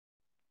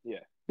Yeah.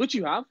 Which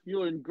you have.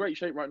 You're in great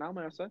shape right now,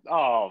 may I say?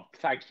 Oh,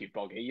 thank you,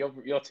 Boggy.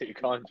 You're too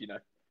kind, you know.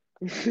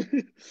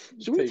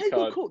 Should we take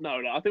a call?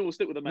 No, I think we'll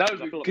stick with the message.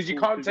 No, because you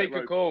can't take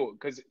a call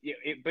because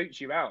it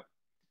boots you out.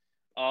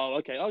 Oh,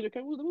 okay. Oh,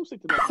 okay. We'll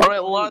stick to the message. All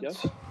right,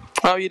 lads.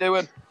 How you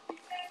doing?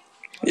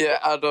 Yeah,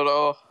 I don't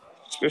know.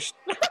 Just...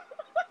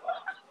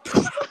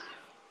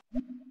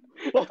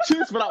 Well,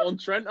 cheers for that one,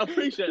 Trent. I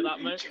appreciate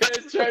that, mate.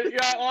 Cheers, Trent.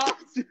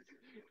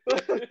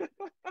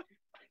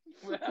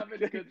 We're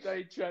having a good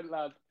day, Trent,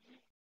 lad.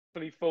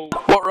 Pretty full.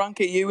 What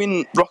rank are you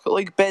in Rocket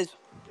League, Bez?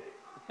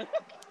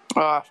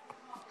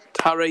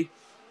 Harry,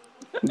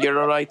 you're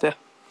alright there.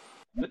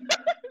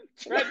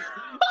 Trent's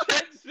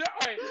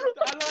right.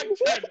 I like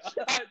Trent.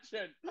 Yes,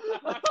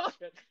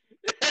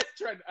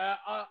 Trent.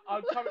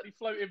 I'm currently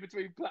floating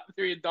between Plat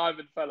 3 and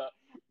Diamond, fella.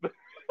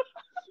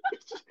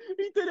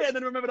 He did it and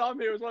then remembered I'm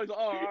here as well. He's like,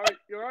 oh, all right,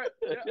 you're right.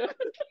 Yeah.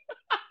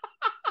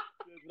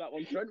 That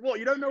one, Trent. What,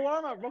 you don't know why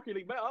I'm at Rocket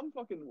League, mate? I'm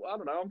fucking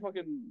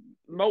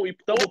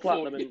double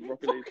platinum in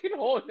Rocket League.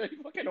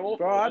 Fucking awful.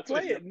 Bro, I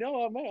play it.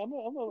 No, mate,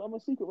 I'm a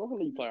secret Rocket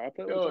League player. I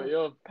play it.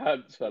 You're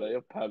pants, fella.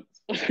 You're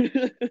pants.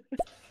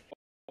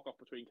 Off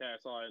between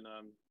KSI and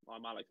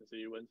I'm Alex and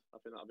see who wins. I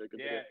think that'll be a good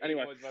video.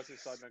 Anyway, versus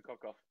Sidemen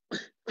cock off.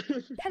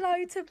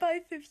 Hello to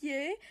both of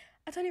you.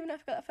 I don't even know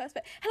if I got that first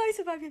bit. Hello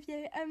to both of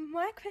you.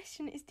 My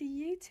question is, do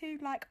you two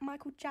like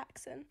Michael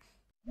Jackson?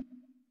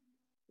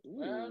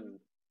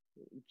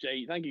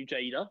 Thank you,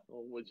 Jada.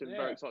 Which I'm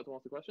very excited to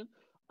ask the question.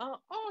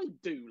 I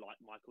do like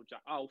Michael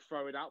Jackson. I'll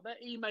throw it out there.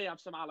 He may have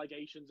some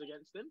allegations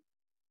against him,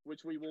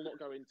 which we will not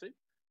go into,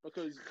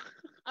 because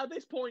at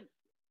this point,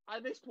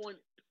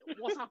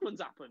 what's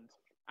happened,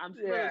 and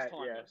first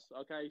timeless.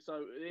 Okay,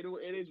 so it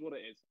is what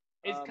it is.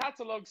 His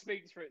catalogue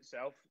speaks for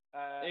itself.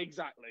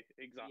 Exactly.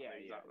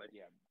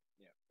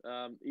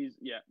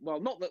 Yeah. Well,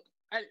 not that.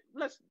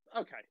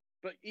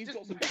 But he's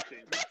got some good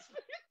tunes.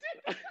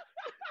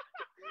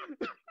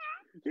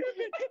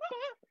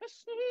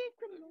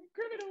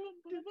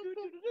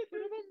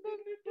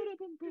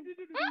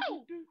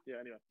 Yeah.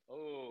 Anyway.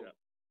 Oh.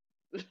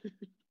 Yeah.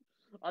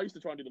 I used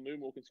to try and do the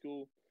moonwalk in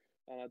school,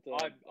 and I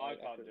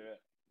can't do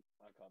it.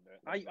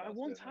 I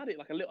once had it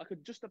like a little. I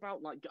could just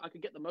about I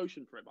could get the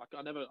motion for it, but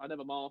I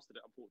never mastered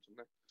it,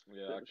 unfortunately.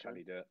 Yeah, I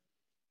can't do it.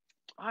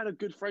 I had a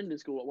good friend in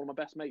school. One of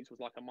my best mates was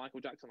like a Michael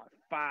Jackson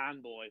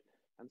fanboy,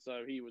 and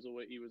so he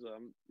literally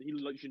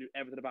knew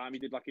everything about him. He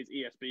did like his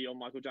ESB on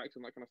Michael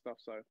Jackson, that kind of stuff.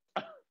 So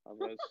I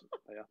was,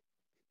 yeah.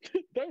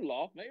 Don't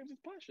laugh, mate. It was his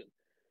passion.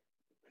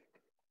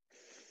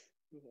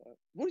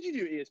 What did you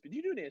do at ESB? Did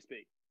you do an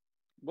ESB?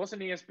 What's an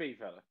ESB,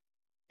 fella?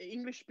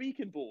 English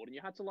speaking board, and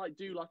you had to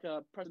do like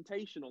a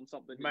presentation on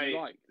something that mate, you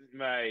liked.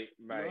 Mate.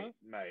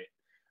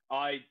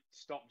 I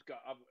stopped.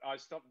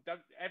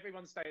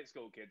 Everyone stay at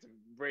school, kids, and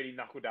really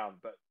knuckle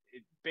down. But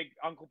Big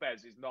Uncle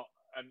Bez is not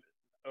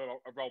a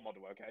role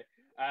model. Okay.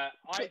 I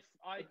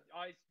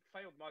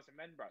failed Mice and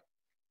Men, bro.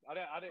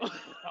 I didn't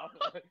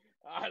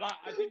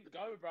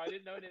go, bro. I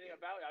didn't know anything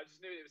about it. I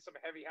just knew it was some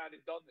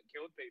heavy-handed don that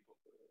killed people.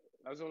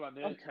 That was all I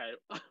knew. Okay,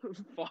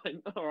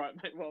 fine. All right,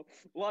 mate. Well,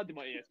 I did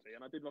my ESP,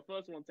 and I did my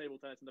first one on table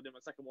tennis, and I did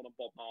my second one on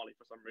Bob Marley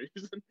for some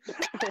reason.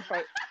 All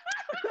right.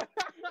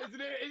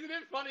 Isn't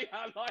it funny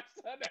how life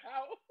turned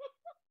out?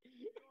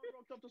 I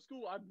rocked up to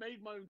school. I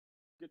made my own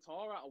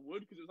guitar out of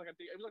wood because it was like a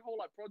whole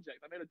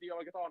project. I made a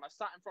DIY guitar, and I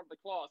sat in front of the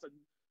class and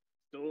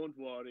don't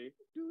worry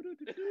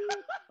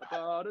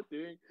about a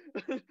thing.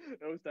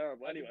 That was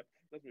terrible. Anyway,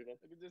 let's move on.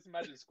 I can just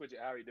imagine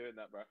Squidget Harry doing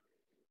that, bro.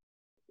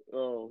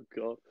 Oh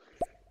god.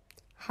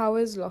 How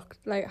is how?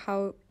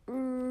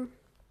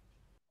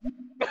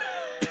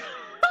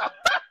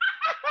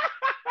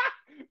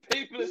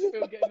 People are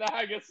still getting the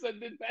hang of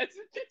sending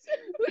messages.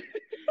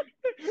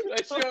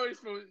 They're sure it's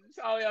from.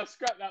 Oh yeah, I'll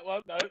scrap that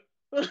one. No.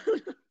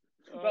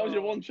 That was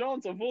your one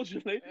chance,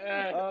 unfortunately.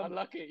 Yeah,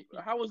 unlucky.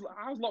 How's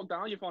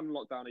lockdown? You finding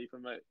lockdown,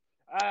 Ethan, mate?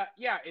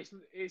 Yeah,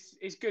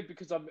 it's good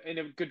because I'm in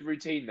a good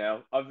routine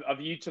now. I've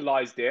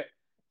utilised it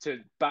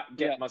to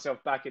get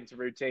myself back into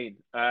routine.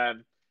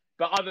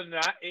 But other than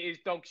that, it is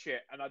dog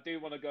shit, and I do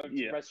want to go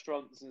to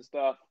restaurants and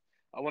stuff.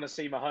 I want to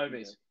see my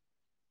homies.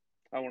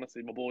 I want to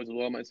see my boys as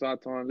well, mate.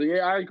 Sad times.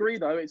 Yeah, I agree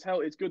though.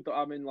 It's good that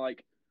I'm in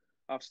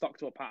I've stuck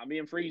to a pattern. Me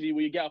and Freezy,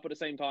 we get up at the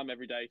same time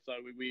every day, so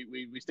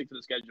we stick to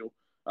the schedule.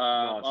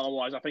 Nice.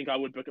 Otherwise, I think I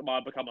would become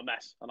a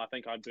mess, and I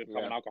think I'd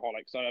become an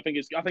alcoholic. So I think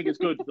it's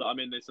good that I'm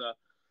in this.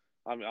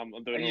 I'm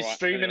doing. Are you all right.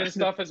 streaming and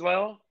stuff as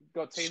well?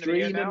 Got team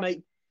streaming, of the year now?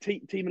 mate.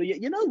 Team of the year.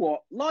 You know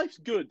what? Life's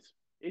good.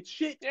 It's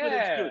shit, but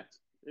it's good.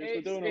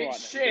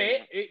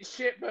 It's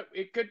shit, but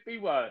it could be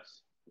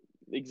worse.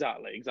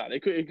 Exactly.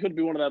 It could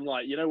be one of them,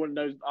 when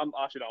those. I'm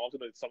actually no. I was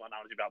going to do some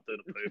analogy about doing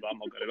a poo, but I'm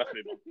not going to. Let's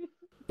move on.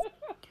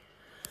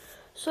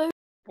 So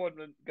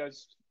appointment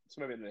goes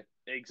swimmingly.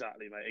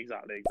 Exactly, mate.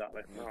 Exactly.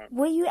 All right.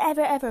 Will you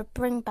ever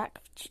bring back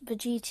the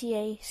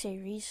GTA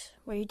series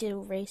where you did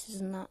all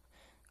races and that?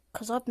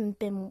 Because I've been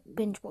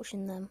binge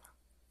watching them,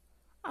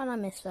 and I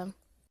miss them.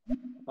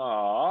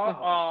 I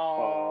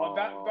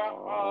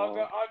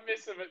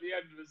miss them at the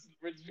end. It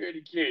was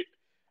really cute.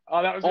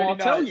 Oh, that was really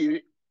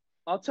nice.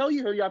 I'll tell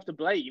you who you have to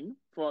blame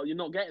for you're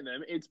not getting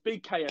them, it's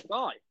big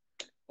KSI.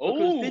 Oh,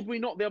 Because did we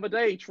not the other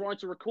day try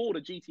to record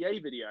a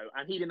GTA video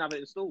and he didn't have it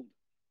installed?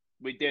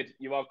 we did.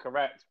 You are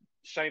correct.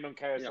 Shame on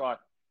KSI. Yeah.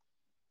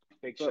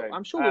 Big So shame.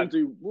 I'm sure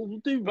we'll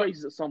do but-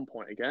 races at some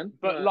point again.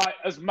 But like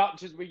as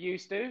much as we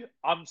used to,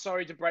 I'm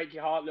sorry to break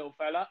your heart, little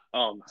fella.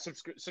 Oh, no.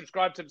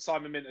 Subscribe to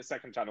Simon Minter's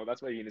second channel.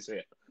 That's where you're gonna see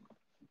it.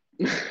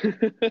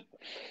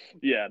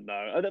 Yeah,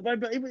 no.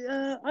 But you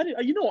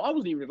know what? I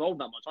wasn't even involved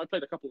that much. I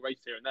played a couple of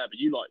races here and there, but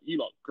you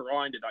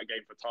grinded that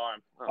game for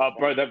time.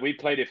 Bro, we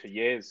played it for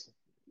years.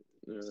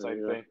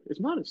 Same thing. It's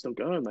mad. It's still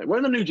going, mate.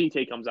 When the new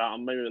GTA comes out,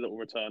 and maybe a little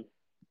return.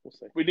 We'll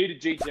see. We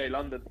needed GTA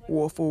London.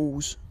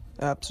 Waffles.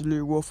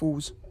 Absolute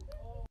waffles.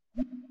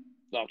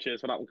 Oh,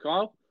 cheers for that one,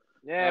 Kyle.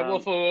 Yeah,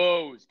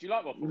 waffles. Do you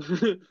like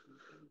waffles?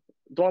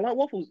 Do I like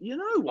waffles? You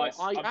know what?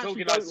 I'm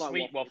actually talking don't like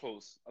sweet waffles.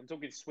 waffles. I'm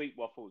talking sweet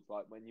waffles,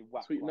 like when you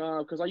whack. Sweet, like... no,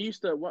 because I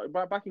used to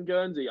back in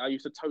Guernsey. I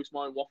used to toast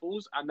my own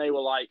waffles, and they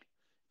were like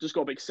just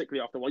got a bit sickly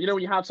after a while. You know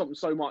when you have something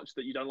so much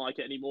that you don't like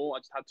it anymore. I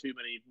just had too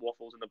many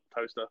waffles in the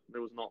toaster. It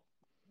was not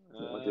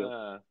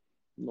ideal.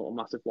 Not a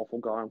massive waffle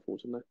guy,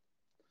 unfortunately.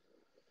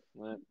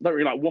 Yeah. Don't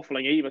really like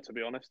waffling either, to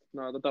be honest.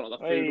 No, I don't like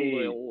the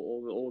food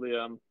all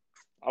the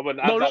I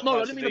wouldn't No, have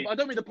that I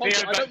don't mean the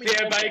podcast.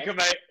 Theo Baker,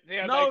 mate.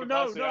 Theo Baker,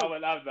 no. I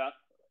wouldn't have that.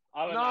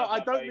 I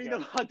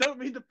don't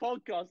mean the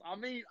podcast. I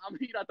mean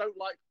I don't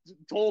like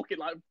talking,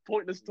 like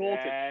pointless talking.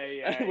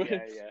 Yeah.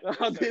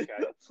 It's okay.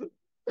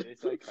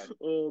 It's okay.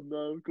 Oh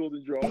no,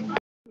 causing drama.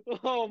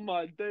 Oh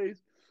my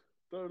days.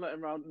 Don't let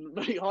him round.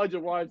 Mate, hide your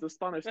wives. The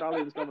Spanish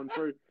stallions coming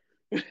through.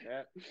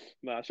 Yeah.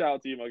 Nah, shout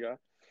out to you, my guy.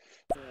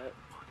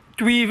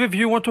 Do either of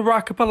you want to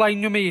rack up a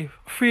line with me?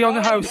 3 on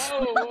the house.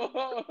 Right.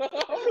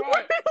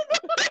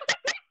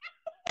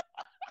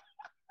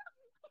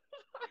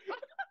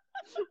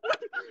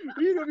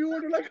 You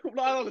want to like that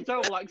was a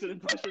terrible accent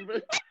impression,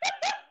 but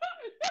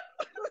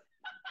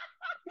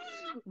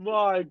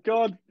my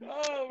God.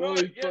 Oh,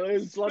 right.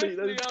 It's bloody.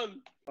 Swiftly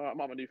on. I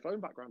might have a new phone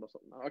background or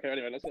something. Okay,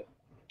 anyway, that's it.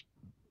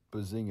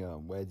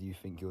 Behzinga, where do you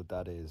think your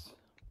dad is?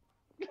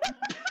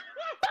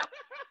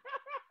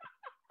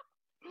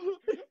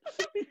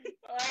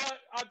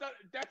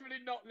 Definitely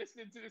not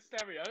listening to the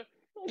stereo.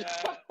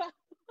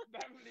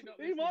 Definitely not.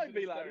 He might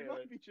be like. He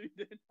might be tuned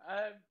in.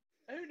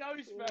 Who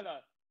knows,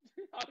 fella?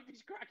 I hope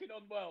he's cracking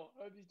on well.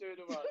 I hope he's doing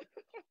all right.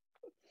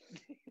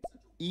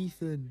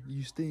 Ethan,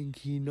 you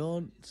stinky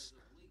nonce.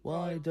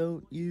 Why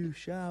don't you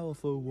shower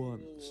for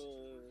once?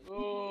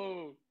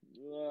 Oh,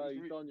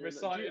 you've done your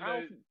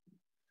reciting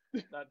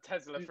that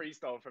Tesla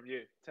freestyle from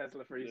you.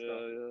 Tesla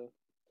freestyle. Yeah.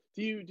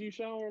 Do you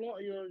shower a lot?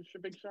 Are you a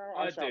big shower?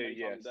 I shower do, many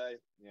times yes. a day.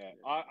 Yeah.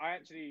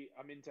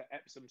 I'm into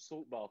Epsom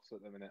salt baths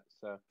at the minute,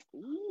 so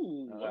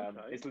okay.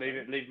 it's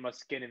leaving my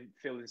skin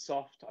feeling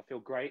soft. I feel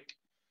great.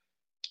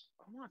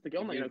 I might have to get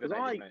on that, because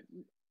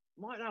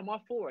my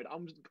forehead.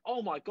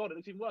 Oh my God,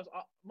 it's even worse.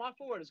 My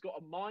forehead has got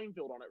a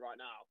minefield on it right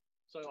now,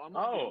 so I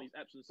might be on these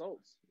Epsom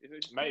salts.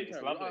 Mate,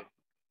 it's lovely.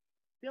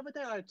 The other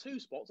day I had 2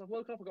 spots. I've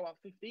woken up, I got about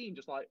 15,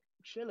 just like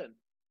chilling.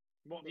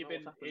 What have you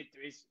been?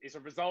 It's a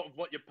result of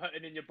what you're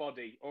putting in your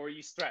body, or are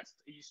you stressed?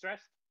 Are you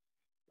stressed?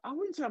 I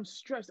wouldn't say I'm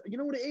stressed. You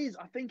know what it is?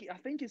 I think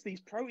it's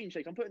these protein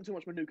shakes. I'm putting too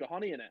much Manuka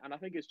honey in it, and I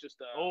think it's just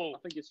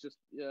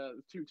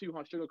too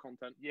high sugar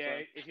content. Yeah,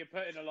 so. If you're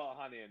putting a lot of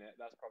honey in it,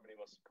 that's probably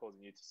what's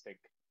causing you to stink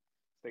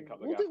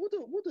up the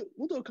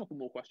We'll do a couple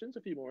more questions,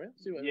 a few more. Yeah.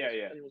 See what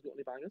anyone's got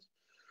any bangers.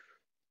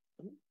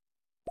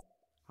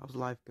 How's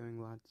life going,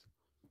 lads?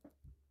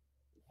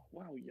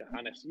 Wow,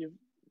 Johannes, you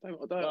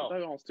don't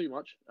ask too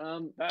much.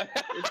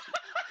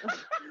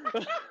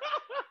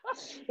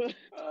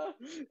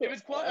 It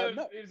was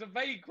it was a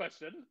vague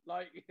question.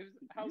 Like,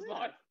 how's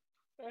life?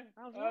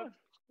 How's life?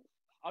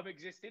 I'm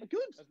existing.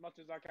 Good. As much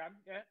as I can.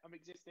 Yeah, I'm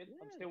existing.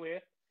 Yeah. I'm still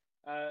here.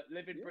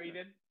 Living,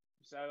 breathing.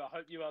 So I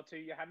hope you are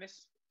too,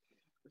 Johannes.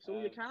 That's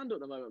all you can do at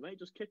the moment, mate.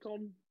 Just kick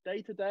on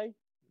day to day.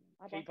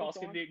 Keep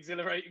asking the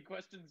exhilarating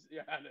questions,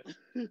 Johannes.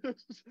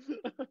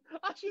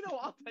 Actually, you know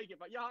what? I'll take it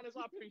back. Johannes,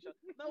 I appreciate it.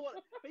 You know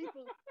what?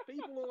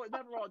 People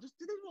never are. Just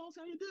ask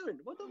how you're doing.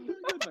 Well, I'm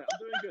doing good, mate. I'm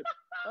doing good.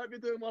 I hope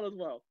you're doing well as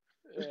well.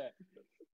 Yeah.